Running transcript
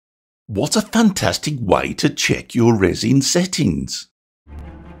What a fantastic way to check your resin settings.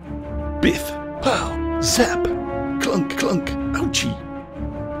 Biff, pow, zap, clunk, clunk, ouchie.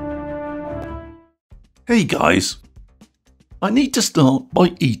 Hey guys, I need to start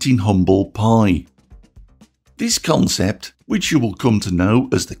by eating humble pie. This concept, which you will come to know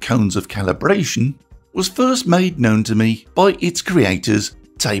as the cones of calibration, was first made known to me by its creators,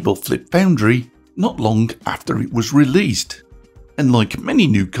 Table Flip Foundry, not long after it was released. And like many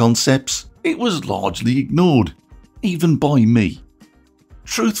new concepts, it was largely ignored, even by me.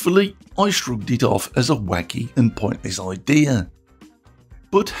 Truthfully, I shrugged it off as a wacky and pointless idea.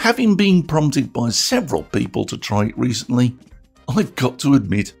 But having been prompted by several people to try it recently, I've got to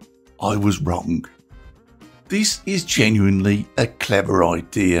admit I was wrong. This is genuinely a clever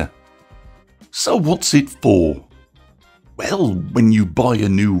idea. So what's it for? Well, when you buy a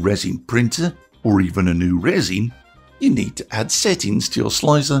new resin printer, or even a new resin, you need to add settings to your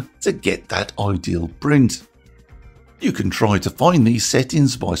slicer to get that ideal print. You can try to find these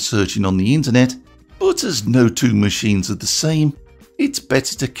settings by searching on the internet, but as no two machines are the same, it's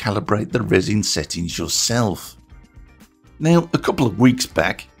better to calibrate the resin settings yourself. Now, a couple of weeks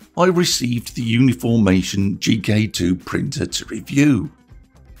back, I received the Uniformation GK2 printer to review.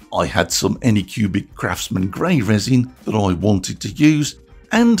 I had some Anycubic Craftsman Grey resin that I wanted to use,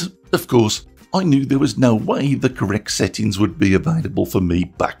 and, of course, I knew there was no way the correct settings would be available for me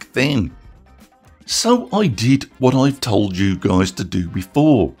back then. So I did what I've told you guys to do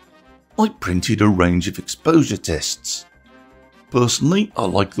before. I printed a range of exposure tests. Personally, I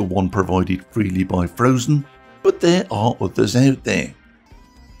like the one provided freely by Frozen, but there are others out there.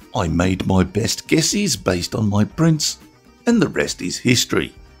 I made my best guesses based on my prints, and the rest is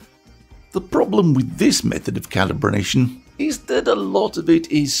history. The problem with this method of calibration is that a lot of it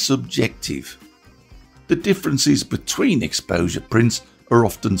is subjective. The differences between exposure prints are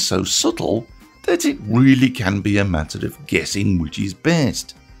often so subtle that it really can be a matter of guessing which is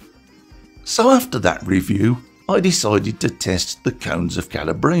best. So after that review, I decided to test the cones of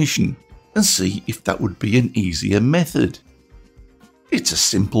calibration and see if that would be an easier method. It's a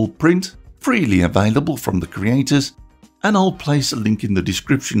simple print, freely available from the creators, and I'll place a link in the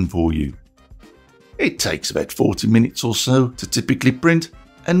description for you. It takes about 40 minutes or so to typically print,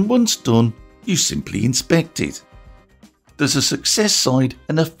 and once done, you simply inspect it. There's a success side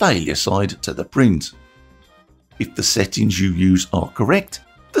and a failure side to the print. If the settings you use are correct,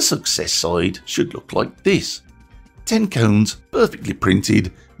 the success side should look like this. 10 cones perfectly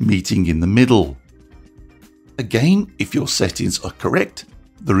printed, meeting in the middle. Again, if your settings are correct,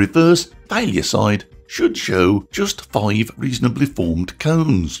 the reverse failure side should show just 5 reasonably formed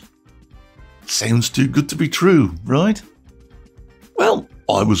cones. Sounds too good to be true, right? Well,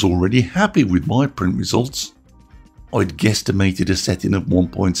 I was already happy with my print results. I'd guesstimated a setting of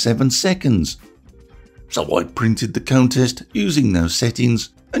 1.7 seconds. So I printed the cone test using those settings,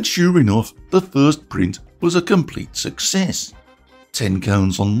 and sure enough, the first print was a complete success. 10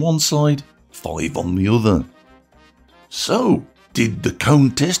 cones on one side, 5 on the other. So, did the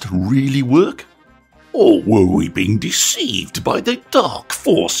cone test really work? Or were we being deceived by the dark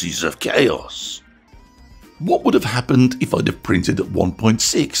forces of chaos? What would have happened if I'd have printed at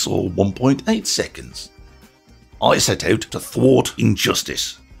 1.6 or 1.8 seconds? I set out to thwart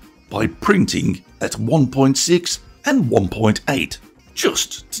injustice by printing at 1.6 and 1.8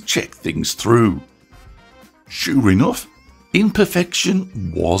 just to check things through. Sure enough,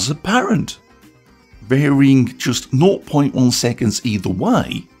 imperfection was apparent. Varying just 0.1 seconds either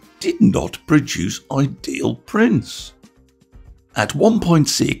way did not produce ideal prints. At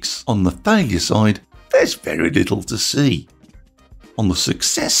 1.6 on the failure side, there's very little to see. On the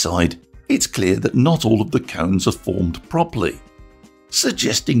success side, it's clear that not all of the cones are formed properly,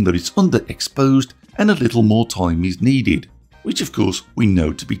 suggesting that it's underexposed and a little more time is needed, which of course we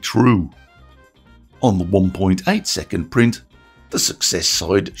know to be true. On the 1.8 second print, the success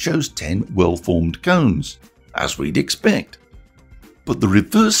side shows 10 well-formed cones, as we'd expect. But the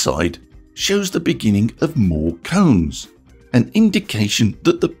reverse side shows the beginning of more cones, an indication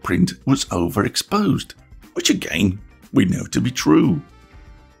that the print was overexposed, which again we know to be true.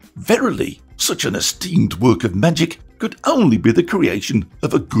 Verily, such an esteemed work of magic could only be the creation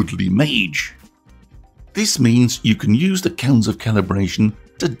of a goodly mage. This means you can use the cones of calibration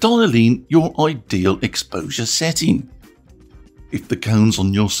to dial in your ideal exposure setting. If the cones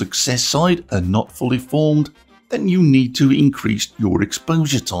on your success side are not fully formed, then you need to increase your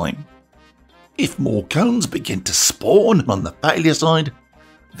exposure time. If more cones begin to spawn on the failure side,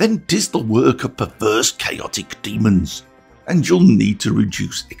 then 'tis the work of perverse chaotic demons, and you'll need to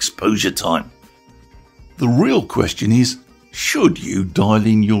reduce exposure time. The real question is, Should you dial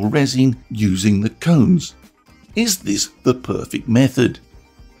in your resin using the cones? Is this the perfect method?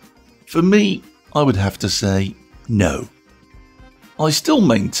 For me, I would have to say no. I still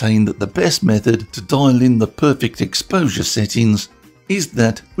maintain that the best method to dial in the perfect exposure settings is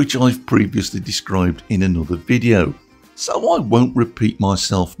that which I've previously described in another video, so I won't repeat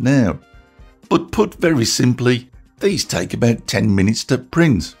myself now. But put very simply, these take about 10 minutes to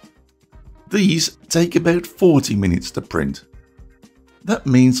print. These take about 40 minutes to print. That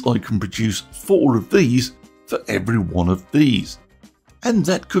means I can produce 4 of these for every one of these. And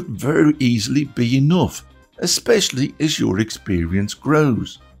that could very easily be enough, especially as your experience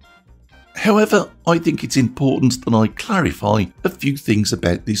grows. However, I think it's important that I clarify a few things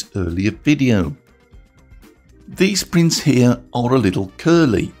about this earlier video. These prints here are a little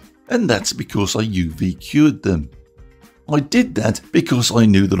curly, and that's because I UV cured them. I did that because I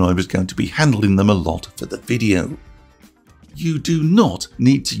knew that I was going to be handling them a lot for the video. You do not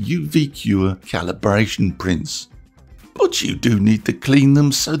need to UV cure calibration prints, but you do need to clean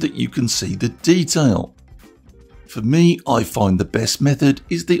them so that you can see the detail. For me, I find the best method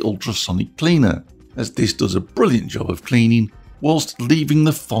is the ultrasonic cleaner, as this does a brilliant job of cleaning whilst leaving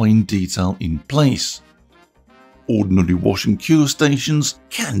the fine detail in place. Ordinary wash and cure stations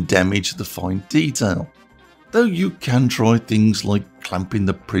can damage the fine detail, though you can try things like clamping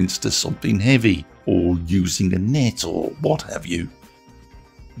the prints to something heavy or using a net or what have you.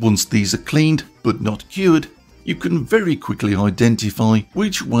 Once these are cleaned but not cured, you can very quickly identify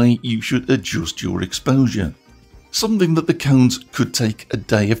which way you should adjust your exposure, something that the cones could take a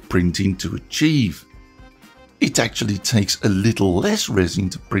day of printing to achieve. It actually takes a little less resin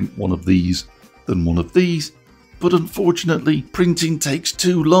to print one of these than one of these, but unfortunately printing takes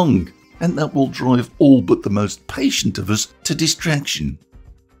too long, and that will drive all but the most patient of us to distraction.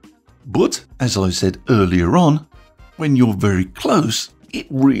 But, as I said earlier on, when you're very close, it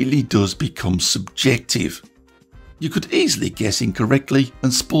really does become subjective. You could easily guess incorrectly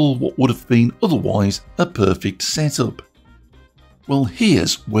and spoil what would have been otherwise a perfect setup. Well,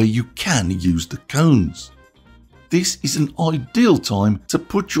 here's where you can use the cones. This is an ideal time to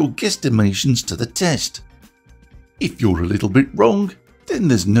put your guesstimations to the test. If you're a little bit wrong, then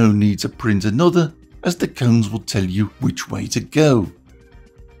there's no need to print another, as the cones will tell you which way to go.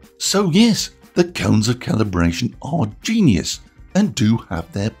 So yes, the cones of calibration are genius and do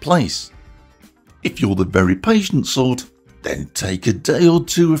have their place. If you're the very patient sort, then take a day or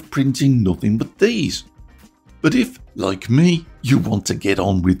two of printing nothing but these. But if, like me, you want to get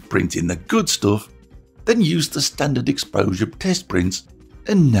on with printing the good stuff, then use the standard exposure test prints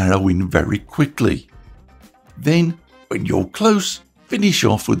and narrow in very quickly. Then, when you're close, finish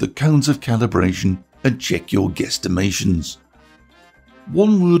off with the cones of calibration and check your guesstimations.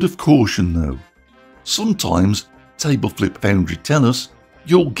 One word of caution though, sometimes Table Flip Foundry tell us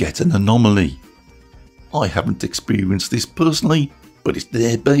you'll get an anomaly. I haven't experienced this personally, but it's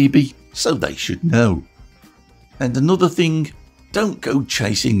their baby, so they should know. And another thing, don't go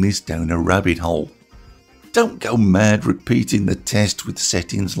chasing this down a rabbit hole. Don't go mad repeating the test with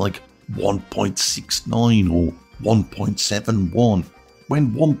settings like 1.69 or 1.71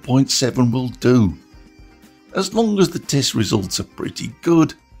 when 1.7 will do. As long as the test results are pretty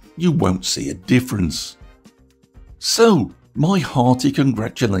good, you won't see a difference. So, my hearty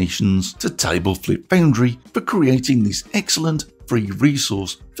congratulations to Table Flip Foundry for creating this excellent free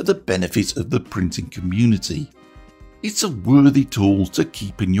resource for the benefit of the printing community. It's a worthy tool to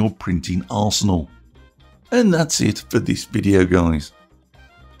keep in your printing arsenal. And that's it for this video, guys.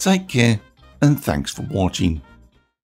 Take care and thanks for watching.